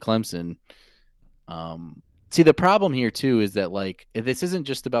lose to Clemson, see, the problem here too is that like this isn't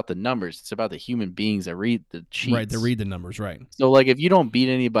just about the numbers; it's about the human beings that read the sheets. Right, they read the numbers, right? So like if you don't beat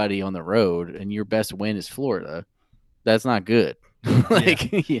anybody on the road and your best win is Florida, that's not good.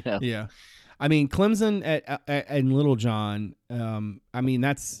 Yeah. I mean, Clemson and Little John. I mean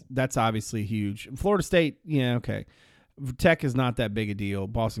that's obviously huge. Florida State, yeah, okay. Tech is not that big a deal.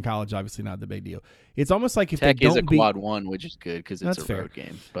 Boston College, obviously not the big deal. It's almost like if Tech they don't is a quad 1, which is good because it's a road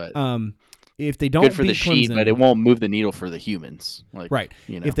game. But if they don't good for beat the sheet, Clemson, but it won't move the needle for the humans. Like, right.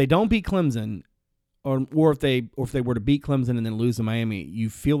 If they don't beat Clemson, or if they were to beat Clemson and then lose to Miami, you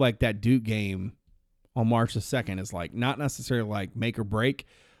feel like that Duke game on March the 2nd is like not necessarily like make or break,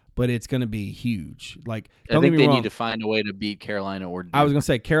 but it's going to be huge. Like, I think they need to find a way to beat Carolina or Duke. I was going to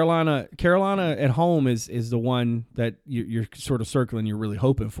say Carolina at home is the one that you're sort of circling. You're really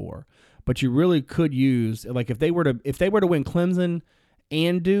hoping for, but you really could use, like, if they were to win Clemson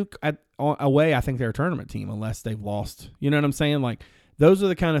and Duke away, I think they're a tournament team unless they've lost. You know what I'm saying? Like, those are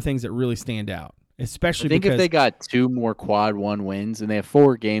the kind of things that really stand out. Especially because if they got 2 more quad 1 wins and they have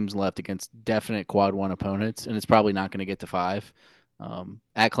 4 games left against definite quad 1 opponents, and it's probably not going to get to 5.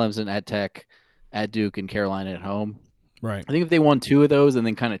 At Clemson, at Tech, at Duke, and Carolina at home. Right. I think if they won 2 of those and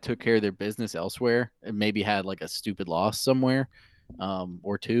then kind of took care of their business elsewhere and maybe had like a stupid loss somewhere,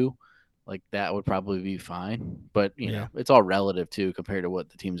 or 2, like that would probably be fine. But you know, it's all relative too compared to what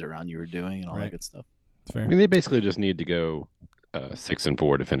the teams around you are doing and all that good stuff. Fair. I mean, they basically just need to go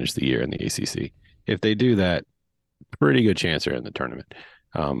 6-4 to finish the year in the ACC. If they do that, pretty good chance they're in the tournament.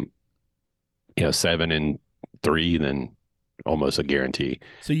 7-3, then almost a guarantee.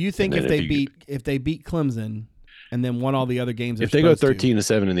 So you think if they beat Clemson and then won all the other games, if they go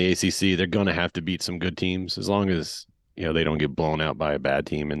 13-7 in the ACC, they're going to have to beat some good teams. As long as they don't get blown out by a bad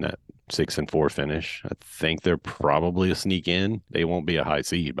team in that 6-4 finish, I think they're probably a sneak in. They won't be a high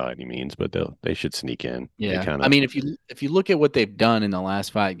seed by any means, but they should sneak in. Yeah, I mean, if you look at what they've done in the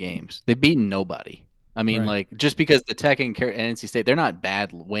last 5 games, they've beaten nobody. I mean, like, just because the Tech and NC State, they're not bad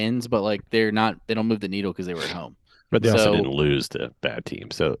wins, but like they don't move the needle because they were at home. But they also didn't lose to bad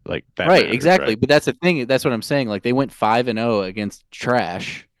teams, so like that right, matters, exactly. Right? But that's the thing. That's what I'm saying. Like they went 5-0 against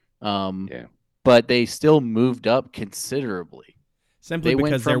trash, but they still moved up considerably. Simply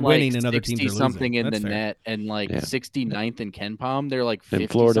because they're winning and other teams are losing. Something in the net and like 69th in KenPom. They're like 50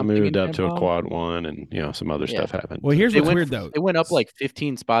 and Florida moved up KenPom. to a quad 1, and some other stuff happened. Well, here's what's weird though. They went up like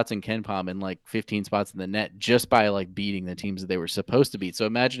 15 spots in KenPom and like 15 spots in the net just by like beating the teams that they were supposed to beat. So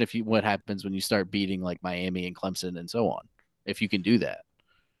imagine what happens when you start beating like Miami and Clemson and so on. If you can do that.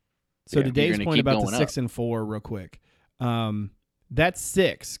 So to Dave's point about the 6-4, real quick, that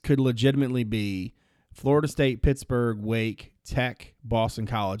 6 could legitimately be Florida State, Pittsburgh, Wake, Tech, Boston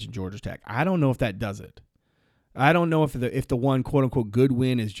College, and Georgia Tech. I don't know if that does it. I don't know if the one quote unquote good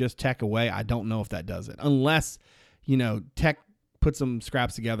win is just Tech away. I don't know if that does it, unless Tech puts some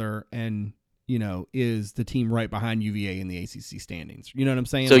scraps together and is the team right behind UVA in the ACC standings. You know what I'm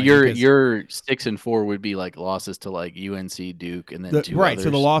saying? So your 6-4 would be like losses to like UNC, Duke, and then 2 right. others.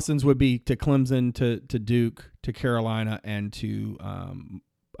 So the losses would be to Clemson, to Duke, to Carolina, and to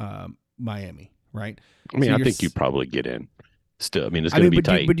Miami. Right. I mean, I think you probably get in. Still, I mean, it's going to be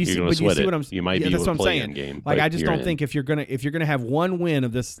tight. You're going to sweat it. You might be able to play in game. Like, I just don't think if you're gonna have one win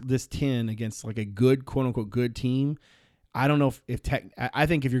of this 10 against like a good quote unquote good team, I don't know if Tech. I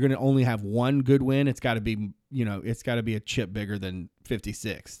think if you're going to only have one good win, it's got to be it's got to be a chip bigger than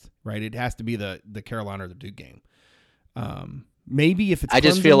 56th, right? It has to be the Carolina or the Duke game. Maybe if it's I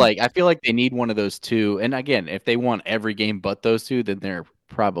feel like they need one of those 2. And again, if they won every game but those 2, then they're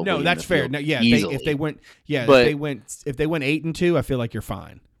probably that's fair. No, yeah, if they went 8-2, I feel like you're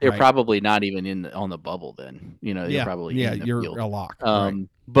fine. They're probably not even on the bubble then. You're probably you're a lock.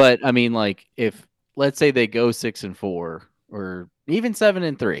 But I mean, like, if let's say they go 6-4 or even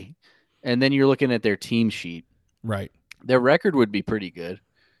 7-3, and then you're looking at their team sheet, right? Their record would be pretty good,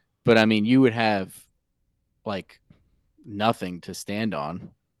 but I mean, you would have like nothing to stand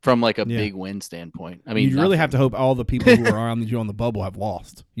on from like a Yeah. big win standpoint. I mean, you really have to hope all the people who are around you on the bubble have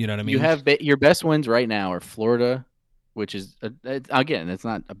lost. You know what I mean? You have your best wins right now are Florida, which is again, it's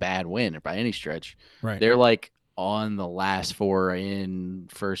not a bad win by any stretch. Right. They're like on the last 4 in,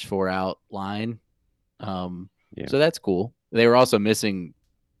 first 4 out line. So that's cool. They were also missing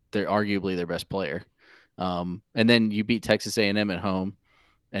arguably their best player. And then you beat Texas A&M at home,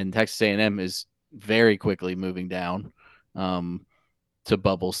 and Texas A&M is very quickly moving down to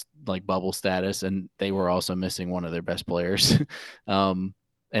bubble status, and they were also missing one of their best players. And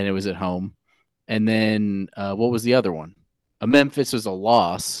it was at home. And then what was the other one? Memphis was a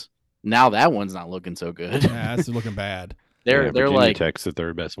loss. Now that one's not looking so good. Yeah, that's looking bad. They're Virginia like Tech's the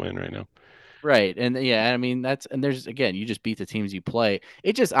third best win right now. Right. And I mean, there's, again, you just beat the teams you play.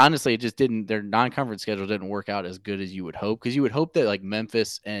 It just, honestly, their non-conference schedule didn't work out as good as you would hope. Cause you would hope that like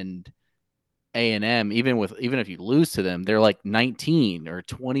Memphis and A&M, even if you lose to them, they're like 19 or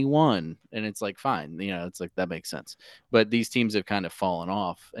 21. And it's like, fine, it's like, that makes sense. But these teams have kind of fallen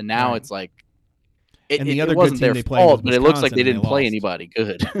off. And now it's like, it wasn't their fault, but it looks like they didn't play anybody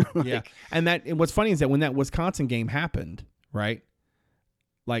good. Yeah. And what's funny is that when that Wisconsin game happened, right?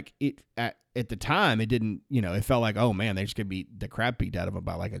 Like at the time, it didn't, it felt like, oh man, they're just going to beat the crap beat out of them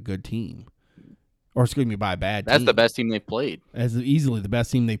by like a good team. Or excuse me, by a bad team. That's the best team they've played. As easily the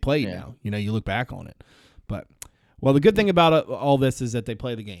best team they played now. You look back on it. But, well, the good thing about all this is that they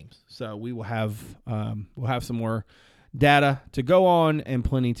play the games. So we will have some more data to go on and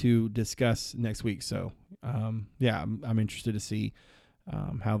plenty to discuss next week. So, I'm interested to see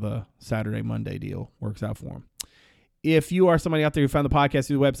how the Saturday-Monday deal works out for them. If you are somebody out there who found the podcast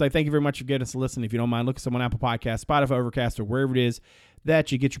through the website, thank you very much for getting us to listen. If you don't mind, look at someone Apple Podcasts, Spotify, Overcast, or wherever it is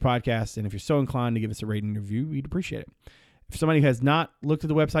that you get your podcast. And if you're so inclined to give us a rating and review, we'd appreciate it. If somebody who has not looked at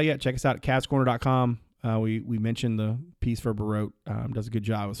the website yet, check us out at CavsCorner.com. We mentioned the piece Ferber wrote. Does a good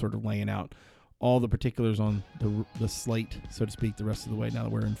job of sort of laying out all the particulars on the slate, so to speak, the rest of the way now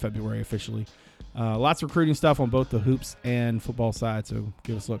that we're in February officially. Lots of recruiting stuff on both the hoops and football side, so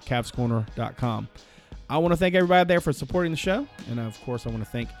give us a look, CavsCorner.com. I want to thank everybody there for supporting the show. And, of course, I want to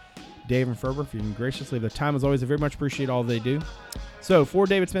thank Dave and Ferber for being graciously. Their time, as always, I very much appreciate all they do. So, for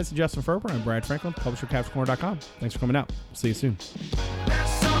David Spence and Justin Ferber, I'm Brad Franklin, publisher of CavsCorner.com. Thanks for coming out. See you soon.